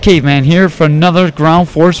Caveman here for another Ground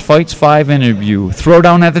Force Fights 5 interview.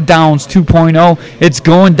 Throwdown at the Downs 2.0. It's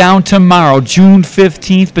going down tomorrow, June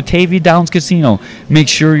 15th, Batavia Downs Casino. Make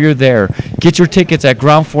sure you're there. Get your tickets at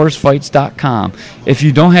groundforcefights.com. If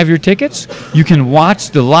you don't have your tickets, you can watch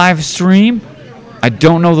the live stream. I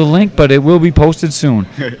don't know the link, but it will be posted soon.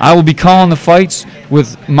 I will be calling the fights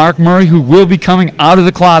with Mark Murray, who will be coming out of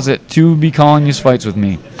the closet to be calling these fights with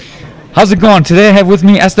me. How's it going? Today I have with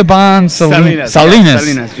me Esteban Salinas.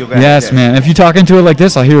 Yes, man. If you talk into it like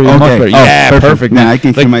this, I'll hear you much better. Yeah, perfect, man. I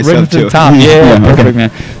can hear myself right to too. the top. Yeah, perfect,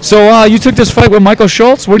 man. So you took this fight with Michael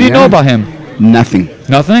Schultz. What do you know about him? Nothing.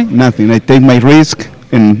 Nothing? I take my risk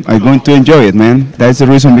and I'm going to enjoy it, man. That's the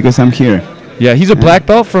reason because I'm here. Yeah, he's a black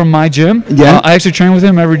belt from my gym. Yeah. I actually train with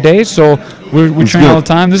him every day, so we train all the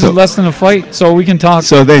time. This is less than a fight, so we can talk.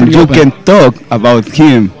 So then you can talk about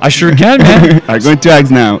him. I sure can, man. I'm going to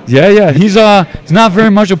ask now. Yeah. He's not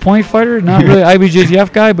very much a point fighter, not really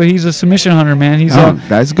IBJJF guy, but he's a submission hunter, man. He's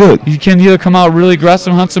that's good. He can either come out really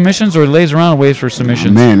aggressive and hunt submissions, or he lays around and waits for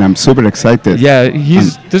submissions. Man, I'm super excited. Yeah,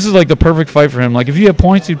 this is like the perfect fight for him. Like if you had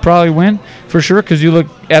points, he'd probably win for sure because you look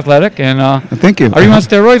athletic and. Thank you. Are you on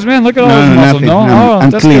steroids, man? Look at all those muscles. No, I'm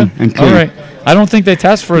that's clean. good. I'm clean. All right. I don't think they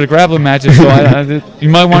test for the grappling matches, so you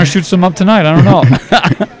might want to shoot some up tonight. I don't know.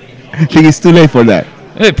 I think it's too late for that.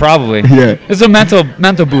 Probably. Yeah. It's a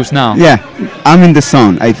mental boost now. Yeah, I'm in the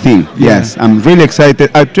zone, I think. Yeah. Yes, I'm really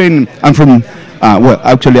excited. I'm from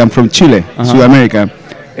Chile, South America,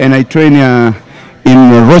 and I train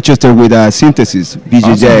in Rochester with Synthesis,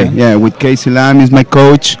 BJJ. Awesome, yeah, with Casey Lam is my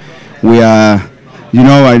coach. We are.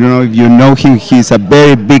 I don't know if you know him. He's a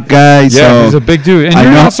very big guy. Yeah, so he's a big dude. And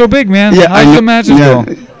you're not so big, man. Yeah, How do the matches go?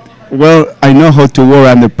 Well, I know how to work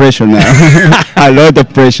under pressure now. A lot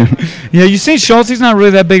of pressure. Yeah, you see Schultz, he's not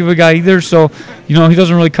really that big of a guy either, so, he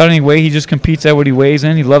doesn't really cut any weight. He just competes at what he weighs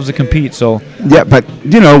in. He loves to compete, so. Yeah, but,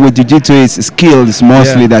 with jiu-jitsu, it's skill. It's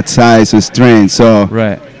mostly that size and strength, so.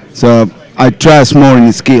 Right. So I trust more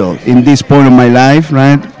in skill. In this point of my life,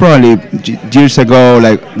 right, probably years ago,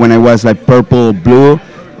 like when I was like purple, blue,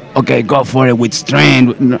 okay, go for it with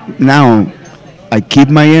strength. Now I keep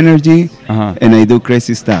my energy and I do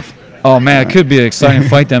crazy stuff. Oh, man, it could be an exciting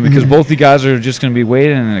fight then because both you guys are just going to be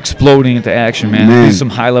waiting and exploding into action, man. This is some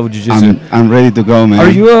high-level jiu-jitsu. I'm ready to go, man. Are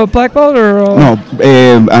you a black belt or? No,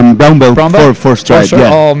 I'm brown belt, for strike. Yeah.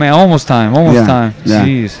 Oh, man, almost time. Yeah.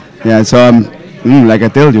 Jeez. Yeah, so like I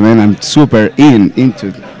told you, man, I'm super into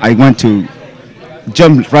it. I want to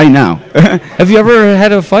jump right now. Have you ever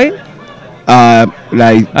had a fight?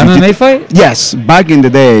 Like MMA fight? Yes, back in the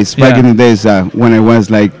days. When I was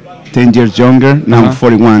like 10 years younger. Now I'm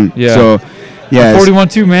 41. Yeah. So, yeah. 41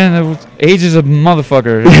 too, man. Age is a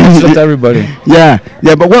motherfucker. It's up to everybody. Yeah.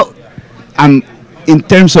 But I'm in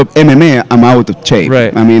terms of MMA, I'm out of shape.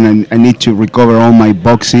 Right. I mean, I need to recover all my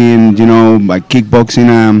boxing, my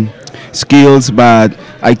kickboxing skills, but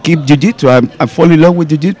I keep jiu-jitsu. I fall in love with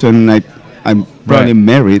jiu-jitsu, and I'm probably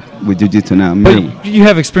married with jiu-jitsu now. But you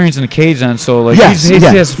have experience in the cage then, so like yes, he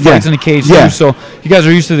has fights in the cage too, so you guys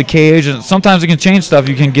are used to the cage, and sometimes it can change stuff.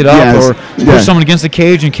 You can get up or push someone against the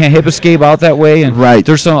cage and can't hip escape out that way, and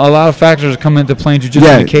there's a lot of factors that come into playing jiu-jitsu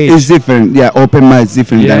in the cage. It's different. Yeah, open mat is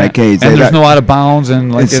different than a cage. And there's no out of bounds,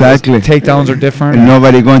 and like takedowns are different. And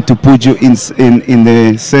nobody going to put you in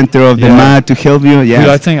the center of the mat to help you. Yeah. Dude,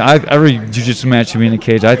 I think every jiu-jitsu match should be in the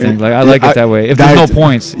cage. I think I like it that way. If there's no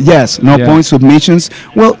points. Yes, no points, submissions.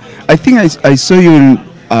 Well, I think I saw you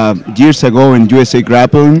years ago in USA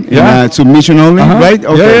Grappling in submission only, right?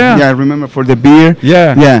 Okay. Yeah, I remember for the beer.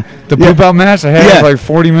 Yeah. The blue belt match I had like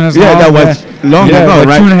 40 minutes long. Yeah, that was long ago, like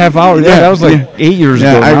right? 2.5 hours. Yeah, that was like 8 years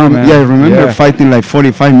ago. I remember fighting like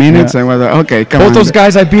 45 minutes. I was like, okay, come on. Both those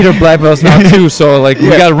guys I beat are black belts now too, so like we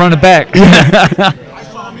got to run it back.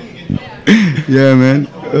 Yeah, man.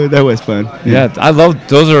 That was fun. Yeah, I love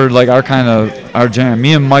those are like our jam.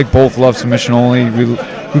 Me and Mike both love submission only.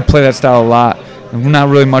 We play that style a lot. And we're not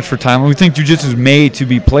really much for time. We think jiu-jitsu is made to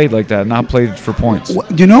be played like that, not played for points.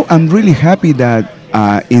 I'm really happy that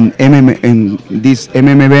in this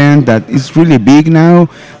MMA event that is really big now,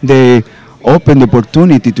 they open the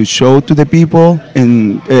opportunity to show to the people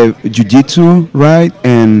in jiu-jitsu, right?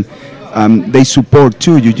 And they support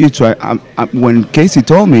too jiu-jitsu. When Casey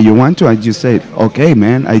told me you want to, I just said, okay,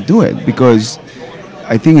 man, I do it because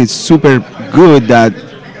I think it's super good that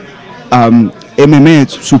MMA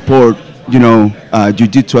support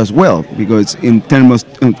jiu-jitsu as well, because in terms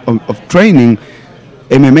of training,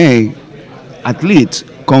 MMA athletes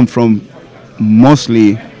come from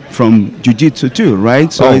mostly from jiu-jitsu too,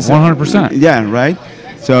 right? So it's 100%. Yeah, right.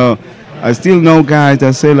 So I still know guys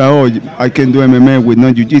that say like, I can do MMA with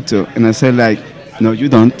no jiu-jitsu, and I say like, no, you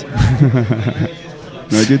don't.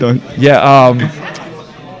 No, you don't. Yeah,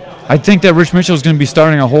 I think that Rich Mitchell is going to be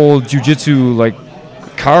starting a whole jiu-jitsu like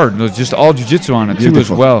card, with just all jiu-jitsu on it too as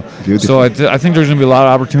Beautiful. well. Beautiful. So I think there's going to be a lot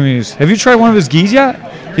of opportunities. Have you tried one of his gis yet?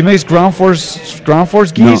 He makes ground force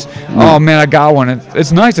gis. no. Oh man, I got one.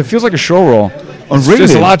 It's nice. It feels like a show roll. Oh, It's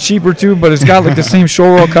really? a lot cheaper too, but it's got like the same show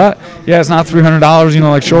roll cut. Yeah, it's not $300,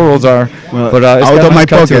 like show rolls are. Well, But it's out got a of nice my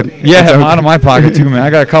cut to pocket. it. Yeah, out of my pocket too, man. I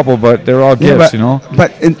got a couple, but they're all gifts,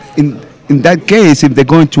 But in that case, if they're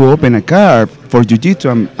going to open a car for jiu-jitsu,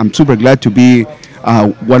 I'm super glad to be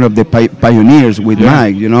one of the pioneers with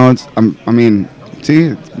Yeah. Mike. I mean,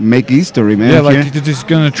 see, make history, man. Yeah, like here. you're just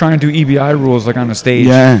gonna try and do EBI rules like on the stage.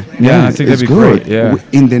 Yeah, yeah, I think it's that'd be good. great. Yeah,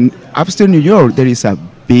 In the upstate New York, there is a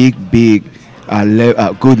big,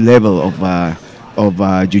 good level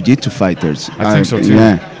of jiu-jitsu fighters. I think so, too.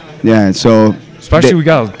 Yeah. So especially they- we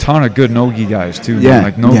got a ton of good nogi guys too. man. yeah,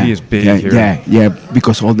 Like nogi yeah, is big yeah, here. Yeah,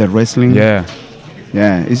 because all the wrestling. Yeah.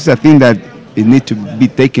 Yeah, it's a thing that it needs to be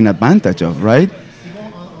taken advantage of, right?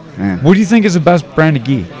 Yeah. What do you think is the best brand of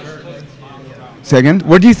gi? Second,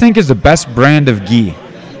 What do you think is the best brand of gi?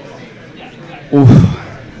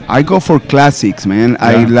 I go for classics, man.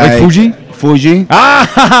 I Yeah. Like like Fuji? Fuji.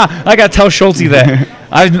 Ah, I gotta tell Schulte that.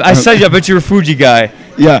 I said, I bet you're a Fuji guy.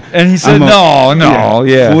 Yeah. And he said, I'm a- no,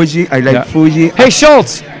 yeah. Fuji. I like Yeah. Fuji. Hey,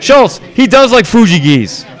 Schultz, he does like Fuji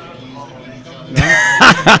gis.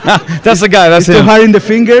 That's the guy, that's It's too him. hard in the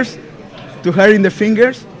fingers. Too hard in the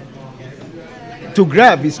fingers. To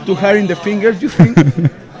grab is too hard in the fingers. You think?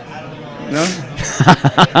 No.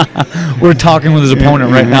 We're talking with his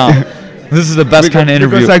opponent right now. This is the best kind of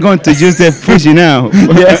interview. Because I'm going to use the Fuji now. I'm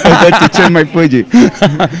going to change my Fuji.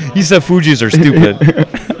 He said Fujis are stupid.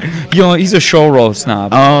 He's a show roll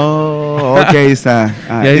snob. Oh, okay. It's he's-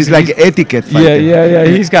 it's like he's- etiquette. yeah.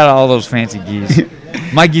 He's got all those fancy gis.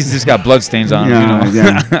 My gis just got blood stains on them.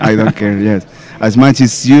 Yeah. I don't care. Yes, as much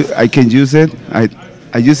as I can use it,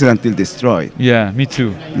 I use it until destroyed. Yeah, me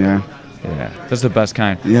too. Yeah. Yeah, that's the best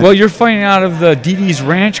kind. Yeah. Well, you're fighting out of the DD's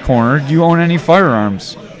Ranch corner. Do you own any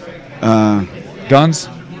firearms? Guns?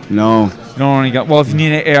 No. You don't own any guns? Well, if you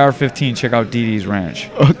need an AR-15, check out DD's Ranch.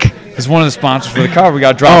 Okay. It's one of the sponsors for the car. We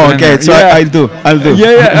got Oh, dropped in okay. there. So yeah. I'll do.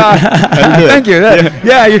 Yeah. do it. Thank you.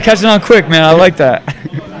 Yeah, you're catching on quick, man. I like that.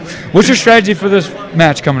 What's your strategy for this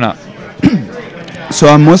match coming up? So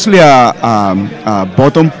I'm mostly a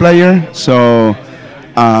bottom player. So,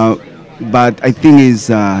 but I think is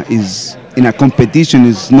in a competition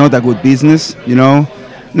is not a good business.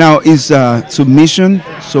 Now it's submission.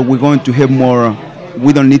 So we're going to have more.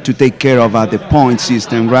 We don't need to take care of the point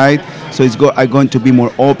system, right? So I'm going to be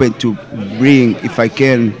more open to bring, if I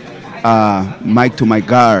can, Mike to my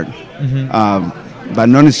guard, but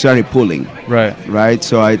not necessarily pulling. Right.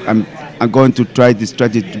 So I'm going to try this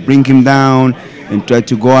strategy to bring him down and try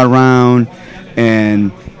to go around.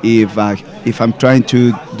 And if I'm trying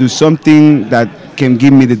to do something that can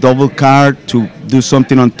give me the double card to do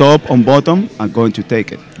something on top, on bottom, I'm going to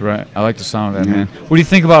take it. Right. I like the sound of that, Yeah. man. What do you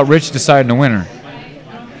think about Rich deciding the winner?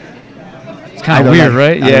 It's kind I of don't weird,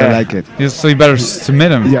 like- right? I Yeah. don't like it. So you better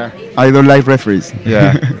submit him. Yeah. I don't like referees.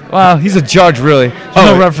 Yeah. Well, he's a judge, really. There's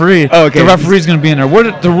Oh, no referee. oh, okay. The referee's going to be in there. What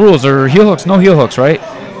are the rules? Are heel hooks? No heel hooks, right?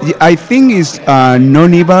 Yeah, I think it's no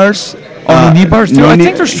knee bars. Oh, no knee bars, too? no I knee-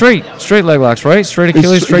 think they're straight leg locks, right? Straight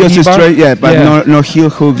Achilles, It's straight just knee bar? straight, yeah, but no heel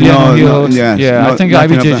hooks. Yeah, no heel hooks. yeah, Yeah, I no- think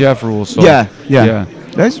nothing of that. IBJJF rules. So. Yeah. Yeah.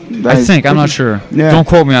 That's I think. I'm not pretty- sure. Yeah. Don't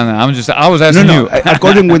quote me on that. I was asking No, you.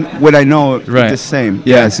 according with what I know, Right. it's the same.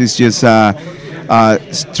 Yeah. Yes, it's just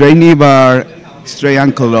straight knee bar, straight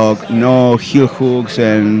ankle lock, no heel hooks,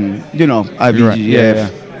 and IBGF, You're right. Yeah.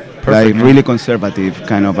 Perfect, like man. really conservative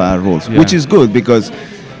kind of rules, Yeah. which is good because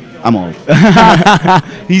I'm old.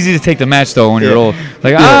 Easy to take the match, though, when you're Yeah. old.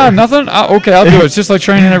 Like, Yeah. nothing? Okay, I'll do it. It's just like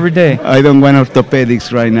training every day. I don't want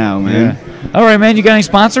orthopedics right now, man. All right, man. You got any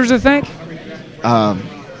sponsors, I think?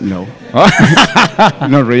 No.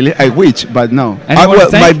 Not really. I wish, but no. Anyone to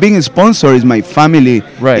thank? My big sponsor is my family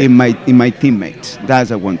Right. in my teammates.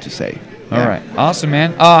 That's I want to say. All Yeah. right. Awesome,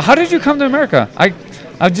 man. How did you come to America?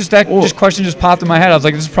 This question just popped in my head. I was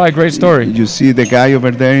like, this is probably a great story. You see the guy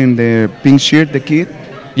over there in the pink shirt, the kid?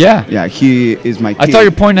 Yeah. Yeah, he is my kid. I thought you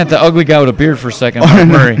were pointing at the ugly guy with a beard for a second, Mark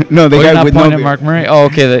Murray. No, the Oh, guy you're not with no pointing at beard. Mark Murray? Oh,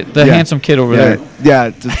 okay, the Yeah. handsome kid over yeah, there. Yeah,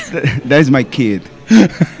 that is my kid. Look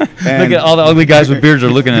at all the ugly guys with beards are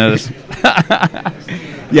looking at us.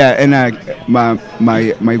 Yeah, and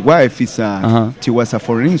my wife is Uh-huh. she was a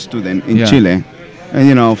foreign student in Yeah. Chile,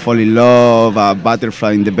 and fall in love, a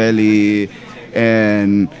butterfly in the belly,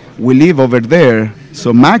 and we live over there.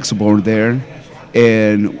 So Max born there,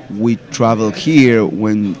 and we traveled here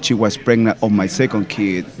when she was pregnant of my second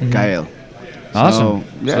kid, Mm-hmm. Gael. Awesome. So,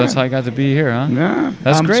 yeah. So that's how I got to be here, huh? Yeah,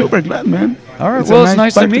 That's I'm great. super glad, man. All right. It's Well, a it's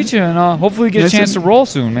nice to party. meet you, and hopefully get a Nice to chance to meet- roll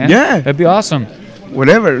soon, man. Yeah. That'd be awesome.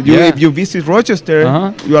 Whatever. Yeah. If you visit Rochester,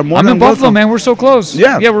 Uh-huh. you are more I'm than in Buffalo, welcome. man. We're so close.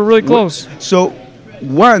 Yeah. Yeah, we're really close. So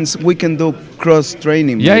once we can do cross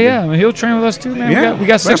training. Yeah, maybe. yeah. I mean, he'll train with us too, man. Yeah, we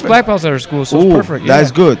got 6 perfect. black belts at our school, so Ooh, it's perfect. That's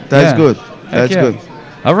Yeah. good. That's Yeah. good. Heck That's yeah. good.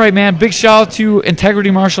 All right, man. Big shout out to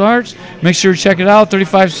Integrity Martial Arts. Make sure to check it out,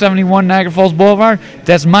 3571 Niagara Falls Boulevard.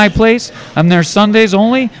 That's my place. I'm there Sundays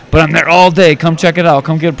only, but I'm there all day. Come check it out.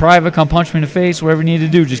 Come get private. Come punch me in the face. Whatever you need to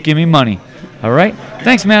do, just give me money. All right?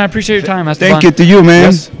 Thanks, man. I appreciate your time, Esteban. Thank you to you, man.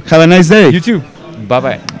 Yes. Have a nice day. You too.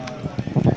 Bye-bye.